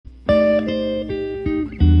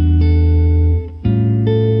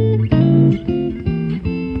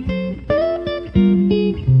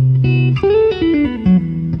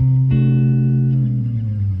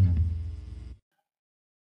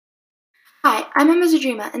Hi, I'm Emma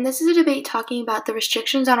Zadrima, and this is a debate talking about the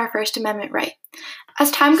restrictions on our First Amendment right. As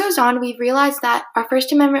time goes on, we've realized that our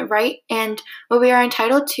First Amendment right and what we are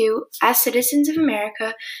entitled to as citizens of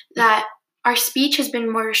America, that our speech has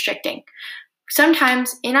been more restricting.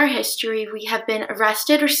 Sometimes in our history, we have been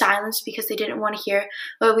arrested or silenced because they didn't want to hear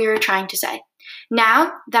what we were trying to say.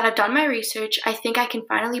 Now that I've done my research, I think I can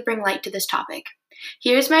finally bring light to this topic.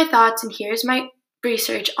 Here's my thoughts and here's my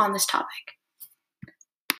research on this topic.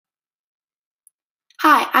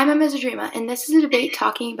 Hi, I'm Emma Zadrima, and this is a debate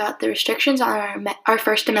talking about the restrictions on our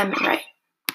First Amendment right.